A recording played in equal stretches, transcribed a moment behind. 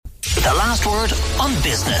The last word on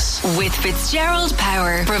business. With Fitzgerald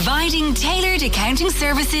Power, providing tailored accounting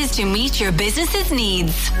services to meet your business's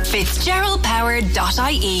needs.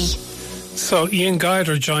 FitzgeraldPower.ie. So Ian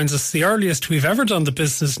Guider joins us, the earliest we've ever done the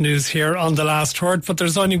business news here on The Last Word, but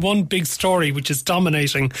there's only one big story which is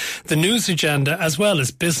dominating the news agenda as well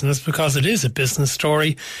as business, because it is a business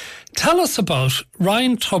story. Tell us about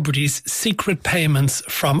Ryan Tubridy's secret payments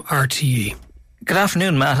from RTE. Good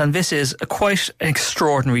afternoon, Matt, and this is a quite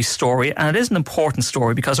extraordinary story, and it is an important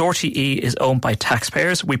story because RTE is owned by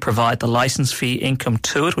taxpayers. We provide the licence fee income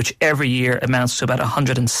to it, which every year amounts to about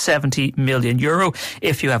 €170 million.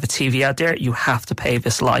 If you have a TV out there, you have to pay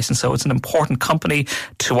this licence. So it's an important company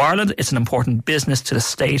to Ireland, it's an important business to the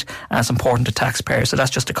state, and it's important to taxpayers. So that's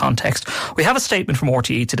just the context. We have a statement from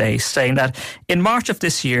RTE today saying that in March of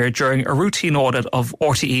this year, during a routine audit of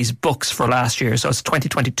RTE's books for last year, so it's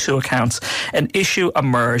 2022 accounts, an issue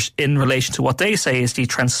emerged in relation to what they say is the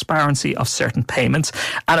transparency of certain payments,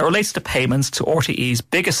 and it relates to payments to RTE's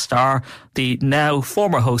biggest star, the now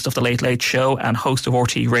former host of The Late Late Show and host of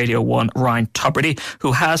RTE Radio 1, Ryan Tubridy,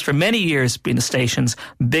 who has for many years been the station's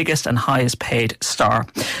biggest and highest paid star.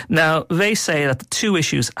 Now, they say that the two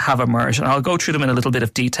issues have emerged, and I'll go through them in a little bit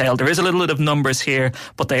of detail. There is a little bit of numbers here,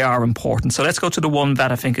 but they are important. So let's go to the one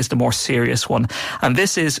that I think is the more serious one. And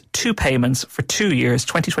this is two payments for 2 years,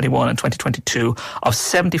 2021 and 2022, of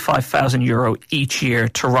 €75,000 each year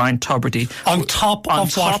to Ryan Tubridy. On top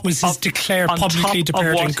of what was his declared publicly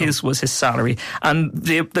declared income. Was his salary. And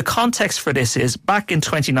the context for this is, back in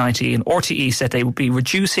 2019, RTE said they would be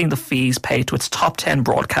reducing the fees paid to its top 10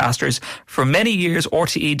 broadcasters. For many years,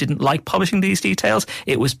 RTE didn't like publishing these details.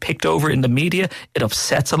 It was picked over in the media. It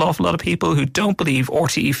upsets an awful lot of people who don't believe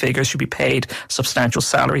RTE figures should be paid substantial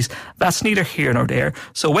salaries. That's neither here nor there.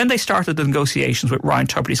 So when they started the negotiations with Ryan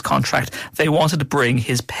Tubridy's contract, they wanted to bring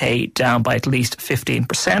his pay down by at least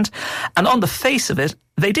 15%. And on the face of it,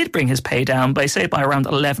 they did bring his pay down by around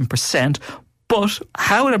 11%. But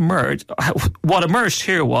what emerged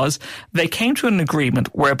here was they came to an agreement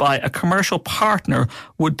whereby a commercial partner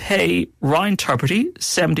would pay Ryan Tubridy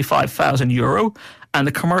 €75,000, and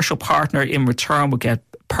the commercial partner in return would get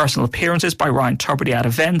personal appearances by Ryan Tubridy at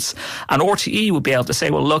events, and RTE would be able to say,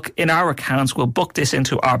 well, look, in our accounts, we'll book this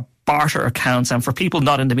into our barter accounts, and for people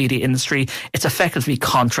not in the media industry, it's effectively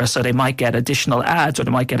contra, so they might get additional ads or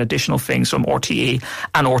they might get additional things from RTE,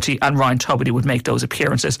 and Ryan Tubridy would make those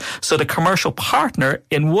appearances. So the commercial partner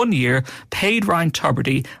in 1 year paid Ryan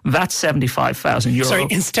Tubridy that €75,000. Sorry,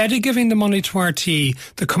 instead of giving the money to RTE,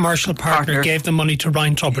 the commercial partner gave the money to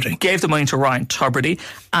Ryan Tubridy. Gave the money to Ryan Tubridy,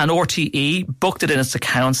 and RTE booked it in its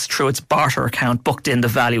accounts through its barter account, booked in the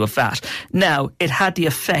value of that. Now, it had the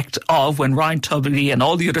effect of, when Ryan Tubridy and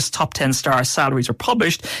all the other top 10 star salaries were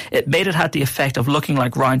published, it had the effect of looking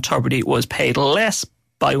like Ryan Tubridy was paid less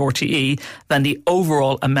by RTE than the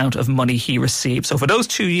overall amount of money he received. So for those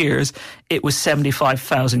 2 years, it was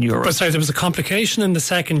 €75,000. But sorry, there was a complication in the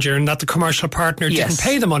second year in that the commercial partner didn't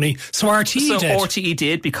pay the money, so RTE did. So RTE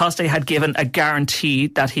did, because they had given a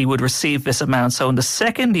guarantee that he would receive this amount. So in the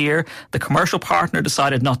second year, the commercial partner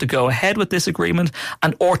decided not to go ahead with this agreement,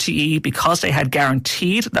 and RTE, because they had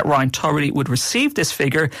guaranteed that Ryan Tubridy would receive this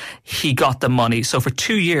figure, he got the money. So for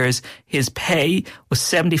 2 years, his pay was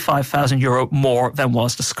 €75,000 more than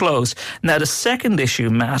was disclosed. Now, the second issue,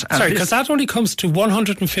 Matt... Sorry, because that only comes to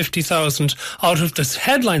 150,000 out of this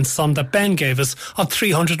headline sum that Ben gave us of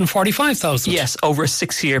 345,000. Yes, over a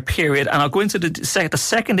 6-year period. And I'll go into the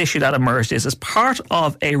second issue that emerged is, as part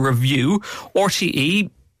of a review, RTE,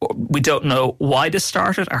 we don't know why this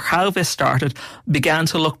started or how this started, began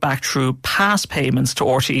to look back through past payments to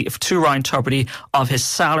RTE, to Ryan Tubridy, of his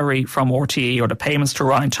salary from RTE, or the payments to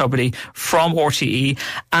Ryan Tubridy from RTE,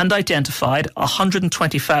 and identified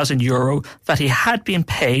 €120,000 that he had been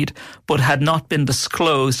paid but had not been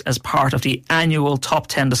disclosed as part of the annual top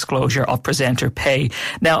 10 disclosure of presenter pay.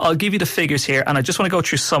 Now, I'll give you the figures here, and I just want to go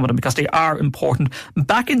through some of them because they are important.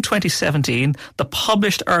 Back in 2017, the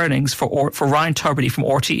published earnings for Ryan Tubridy from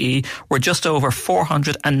RTE were just over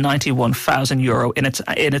 €491,000 in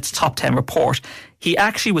its top 10 report. He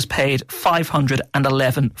actually was paid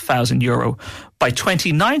 €511,000. By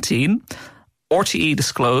 2019, RTE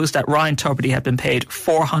disclosed that Ryan Tubridy had been paid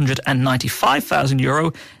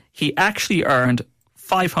 €495,000. He actually earned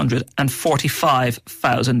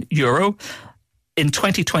 €545,000. In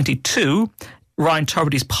 2022, Ryan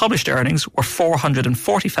Tubridy's published earnings were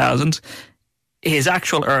 €440,000. His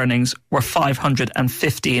actual earnings were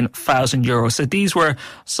 €515,000. So these were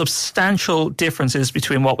substantial differences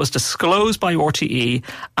between what was disclosed by RTE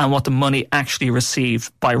and what the money actually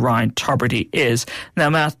received by Ryan Tubridy is. Now,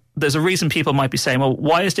 Matt, there's a reason people might be saying, well,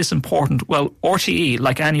 why is this important? Well, RTE,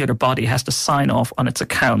 like any other body, has to sign off on its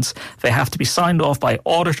accounts. They have to be signed off by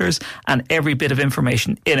auditors, and every bit of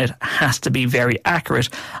information in it has to be very accurate.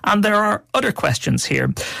 And there are other questions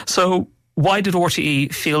here. So why did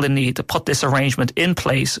RTE feel the need to put this arrangement in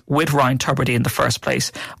place with Ryan Tubridy in the first place?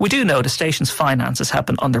 We do know the station's finances have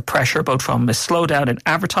been under pressure, both from a slowdown in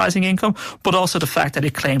advertising income, but also the fact that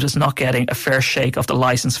it claims it's not getting a fair shake of the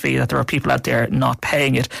licence fee, that there are people out there not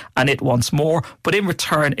paying it, and it wants more. But in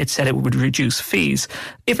return, it said it would reduce fees.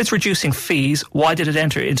 If it's reducing fees, why did it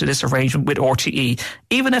enter into this arrangement with RTE?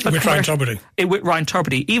 Even if with Ryan Tubridy. With Ryan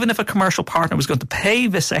Tubridy. Even if a commercial partner was going to pay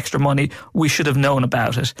this extra money, we should have known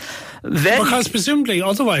about it. Then, because presumably,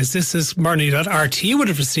 otherwise, this is money that RTE would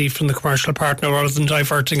have received from the commercial partner rather than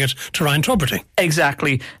diverting it to Ryan Tubridy.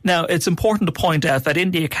 Exactly. Now, it's important to point out that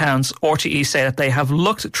in the accounts, RTE say that they have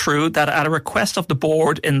looked through that at a request of the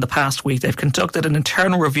board in the past week. They've conducted an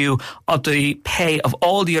internal review of the pay of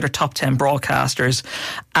all the other top 10 broadcasters,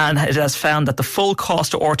 and it has found that the full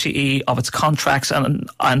cost to RTE of its contracts and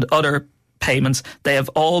other payments, they have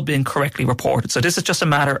all been correctly reported. So this is just a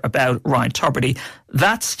matter about Ryan Tubridy.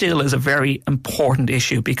 That still is a very important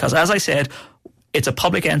issue because, as I said, it's a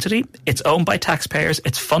public entity, it's owned by taxpayers,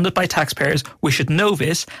 it's funded by taxpayers. We should know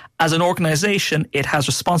this. As an organisation, it has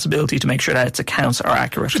responsibility to make sure that its accounts are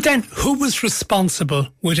accurate. But then, who was responsible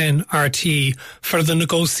within RTE for the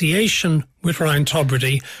negotiation with Ryan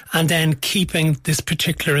Tubridy and then keeping this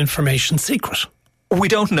particular information secret? We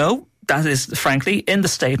don't know. That is, frankly, in the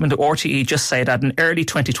statement, RTE just say that in early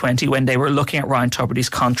 2020, when they were looking at Ryan Tubridy's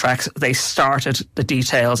contracts, they started the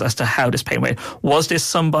details as to how this payment went. Was this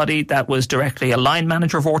somebody that was directly a line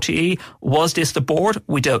manager of RTE? Was this the board?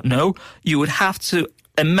 We don't know. You would have to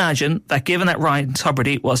imagine that given that Ryan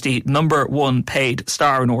Tubridy was the number one paid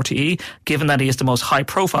star in RTE, given that he is the most high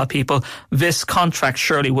profile people, this contract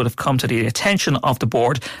surely would have come to the attention of the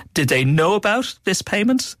board. Did they know about these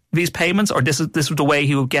payments, or this was the way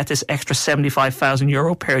he would get this extra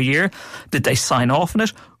 €75,000 per year? Did they sign off on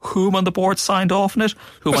it? Whom on the board signed off on it?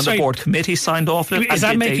 Who on the board committee signed off on it? Is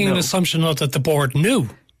that making an assumption that the board knew?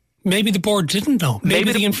 Maybe the board didn't know.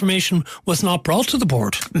 Maybe the information was not brought to the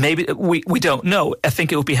board. Maybe we don't know. I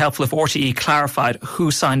think it would be helpful if RTE clarified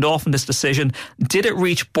who signed off on this decision. Did it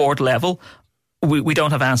reach board level? We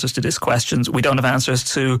don't have answers to these questions. We don't have answers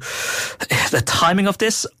to the timing of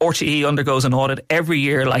this. RTE undergoes an audit every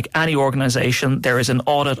year. Like any organisation, there is an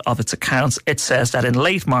audit of its accounts. It says that in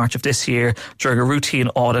late March of this year, during a routine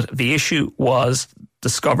audit, the issue was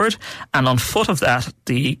discovered, and on foot of that,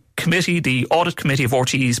 the audit committee of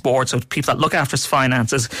RTE's board, so people that look after its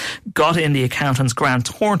finances, got in the accountants Grant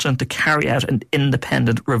Thornton to carry out an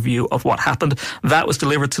independent review of what happened. That was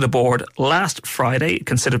delivered to the board last Friday,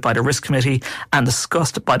 considered by the risk committee and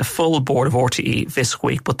discussed by the full board of RTE this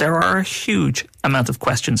week. But there are a huge amount of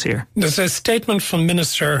questions here. There's a statement from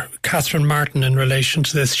Minister Catherine Martin in relation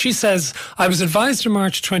to this. She says, I was advised in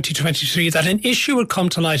March 2023 that an issue would come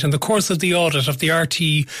to light in the course of the audit of the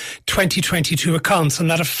RTE 2022 accounts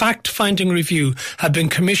and that a fact-finding review had been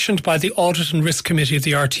commissioned by the Audit and Risk Committee of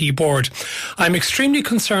the RTE board. I'm extremely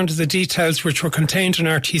concerned at the details which were contained in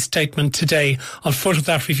RTE's statement today on foot of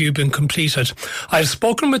that review being completed. I have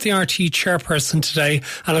spoken with the RTE chairperson today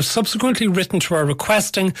and have subsequently written to her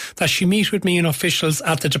requesting that she meet with me and officials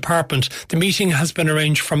at the department. The meeting has been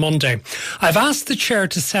arranged for Monday. I've asked the chair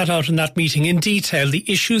to set out in that meeting in detail the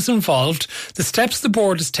issues involved, the steps the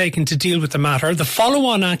board has taken to deal with the matter, the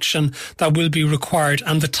follow-on action that will be required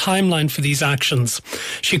and the timeline for these actions.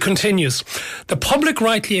 She continues, the public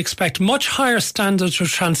rightly expect much higher standards of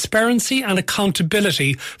transparency and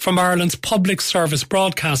accountability from Ireland's public service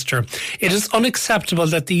broadcaster. It is unacceptable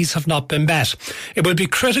that these have not been met. It will be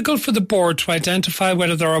critical for the board to identify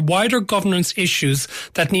whether there are wider governance issues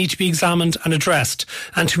that need to be examined and addressed,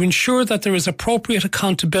 and to ensure that there is appropriate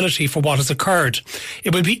accountability for what has occurred.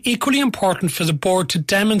 It will be equally important for the board to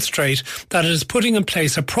demonstrate that it is putting in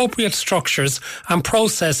place appropriate structures and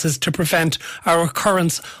processes to prevent a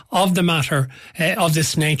recurrence of the matter of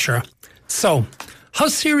this nature. So, how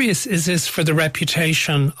serious is this for the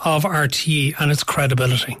reputation of RTE and its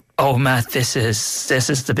credibility? Oh, Matt, this is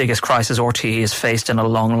the biggest crisis RTE has faced in a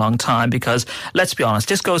long, long time, because let's be honest,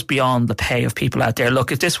 this goes beyond the pay of people out there.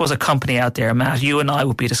 Look, if this was a company out there, Matt, you and I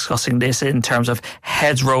would be discussing this in terms of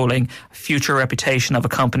heads rolling, future reputation of a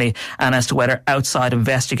company, and as to whether outside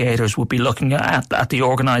investigators would be looking at the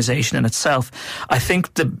organisation in itself. I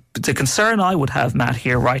think the concern I would have, Matt,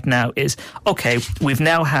 here right now is, okay, we've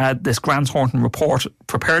now had this Grant Thornton report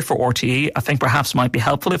prepared for RTE. I think perhaps it might be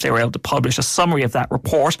helpful if they were able to publish a summary of that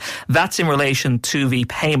report. That's in relation to the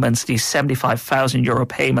payments, these €75,000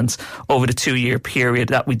 payments over the 2-year period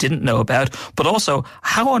that we didn't know about. But also,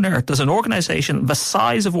 how on earth does an organisation the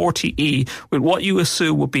size of RTE, with what you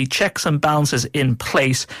assume would be checks and balances in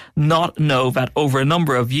place, not know that over a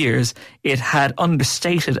number of years it had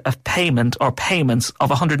understated a payment or payments of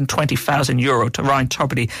 €120,000 to Ryan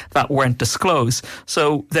Tubridy that weren't disclosed?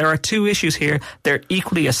 So there are two issues here. They're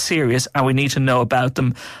equally as serious, and we need to know about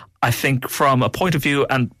them. I think from a point of view,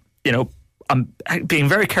 and I'm being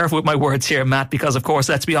very careful with my words here, Matt, because of course,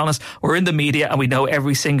 let's be honest, we're in the media and we know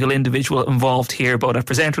every single individual involved here, both at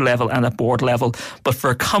presenter level and at board level. But for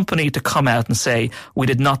a company to come out and say we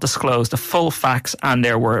did not disclose the full facts and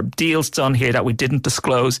there were deals done here that we didn't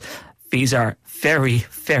disclose, these are very,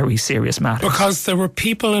 very serious matters. Because there were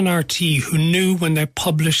people in RT who knew when they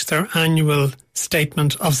published their annual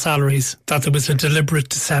statement of salaries that there was a deliberate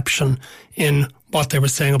deception in what they were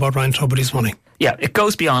saying about Ryan Tubridy's money. Yeah, it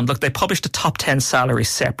goes beyond. Look, they publish the top 10 salaries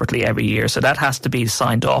separately every year, so that has to be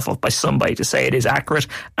signed off of by somebody to say it is accurate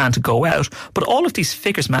and to go out. But all of these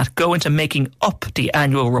figures, Matt, go into making up the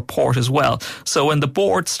annual report as well. So when the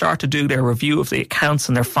board start to do their review of the accounts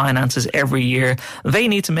and their finances every year, they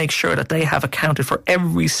need to make sure that they have accounted for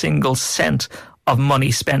every single cent of money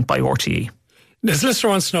spent by RTE. This listener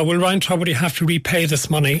wants to know, will Ryan Tubridy have to repay this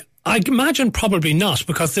money? I imagine probably not,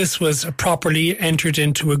 because this was a properly entered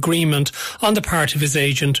into agreement on the part of his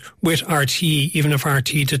agent with RTE, even if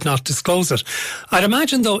RTE did not disclose it. I'd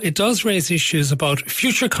imagine, though, it does raise issues about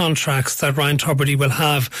future contracts that Ryan Tubridy will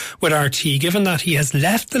have with RTE, given that he has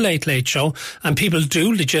left the Late Late Show, and people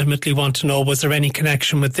do legitimately want to know, was there any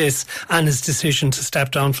connection with this and his decision to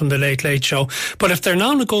step down from the Late Late Show? But if they're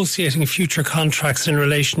now negotiating future contracts in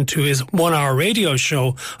relation to his 1-hour radio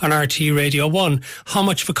show on RTE Radio 1, how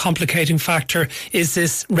much of a complicating factor is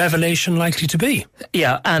this revelation likely to be?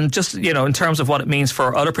 Yeah, and just, in terms of what it means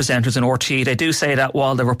for other presenters in RTE, they do say that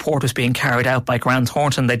while the report was being carried out by Grant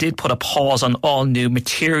Thornton, they did put a pause on all new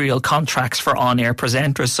material contracts for on-air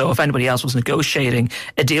presenters. So if anybody else was negotiating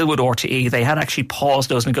a deal with RTE, they had actually paused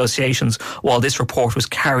those negotiations while this report was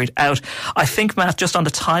carried out. I think, Matt, just on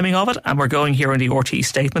the timing of it, and we're going here in the RTE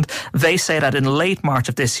statement, they say that in late March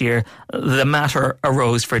of this year, the matter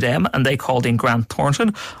arose for them and they called in Grant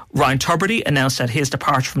Thornton. Ryan Tubridy announced that his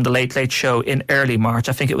departure from the Late Late Show in early March.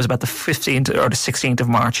 I think it was about the 15th or the 16th of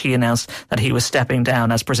March. He announced that he was stepping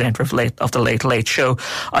down as presenter of the Late Late Show.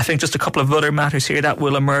 I think just a couple of other matters here that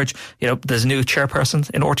will emerge. There's a new chairperson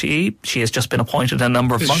in RTE. She has just been appointed a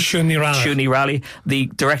number of months. Siúni Rally. The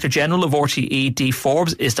Director General of RTE, Dee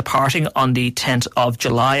Forbes, is departing on the 10th of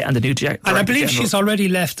July. And the new Director And I believe General, she's already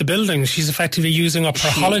left the building. She's effectively using up her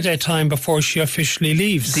holiday time before she officially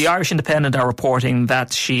leaves. The Irish Independent are reporting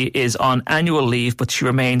that she is on annual leave, but she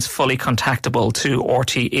remains fully contactable to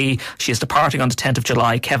RTE. She is departing on the 10th of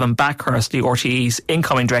July. Kevin Backhurst, the RTE's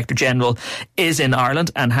incoming Director General, is in Ireland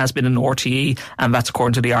and has been in RTE, and that's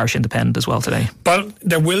according to the Irish Independent as well today. But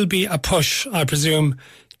there will be a push, I presume,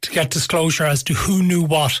 to get disclosure as to who knew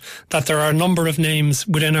what, that there are a number of names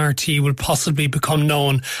within RT will possibly become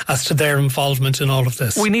known as to their involvement in all of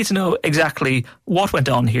this. We need to know exactly what went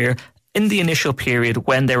on here. In the initial period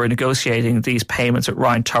when they were negotiating these payments with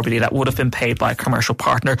Ryan Tubridy that would have been paid by a commercial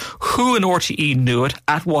partner, who in RTE knew it,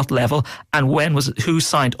 at what level, and when was it, who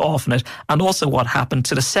signed off on it, and also what happened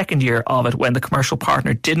to the second year of it when the commercial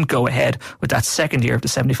partner didn't go ahead with that second year of the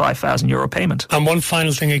 €75,000 payment. And one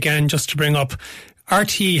final thing again, just to bring up,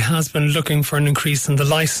 RTE has been looking for an increase in the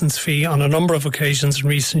licence fee on a number of occasions in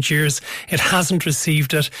recent years. It hasn't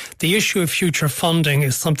received it. The issue of future funding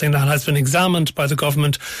is something that has been examined by the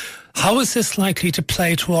government. How is this likely to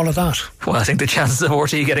play to all of that? Well, I think the chances of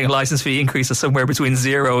RTE getting a licence fee increase is somewhere between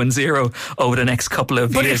 0 and 0 over the next couple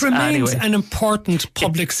of years. But it remains anyway an important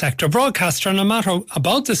public sector broadcaster, and no matter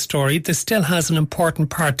about this story, this still has an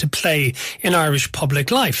important part to play in Irish public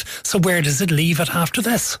life. So where does it leave it after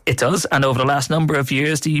this? It does, and over the last number of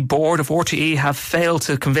years, the board of RTE have failed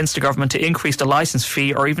to convince the government to increase the licence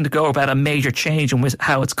fee or even to go about a major change in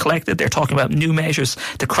how it's collected. They're talking about new measures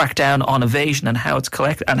to crack down on evasion and how it's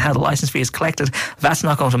collected and how the licence fee is collected. That's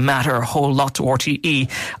not going to matter a whole lot to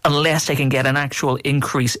RTE unless they can get an actual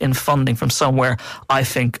increase in funding from somewhere. I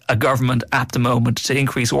think a government at the moment to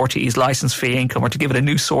increase RTE's licence fee income or to give it a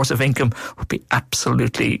new source of income would be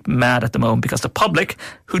absolutely mad at the moment, because the public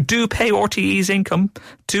who do pay RTE's income,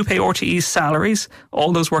 do pay RTE's salaries,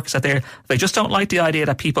 all those workers out there, they just don't like the idea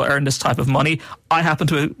that people earn this type of money. I happen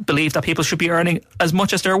to believe that people should be earning as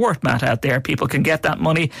much as they're worth, Matt, out there. People can get that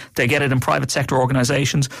money, they get it in private sector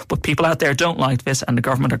organisations, but people out there don't like this, and the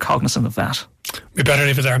government are cognizant of that. We better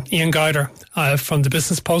leave it there. Ian Guider from the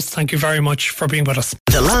Business Post, thank you very much for being with us.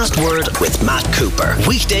 The Last Word with Matt Cooper.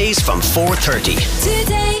 Weekdays from 4:30.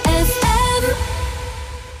 Today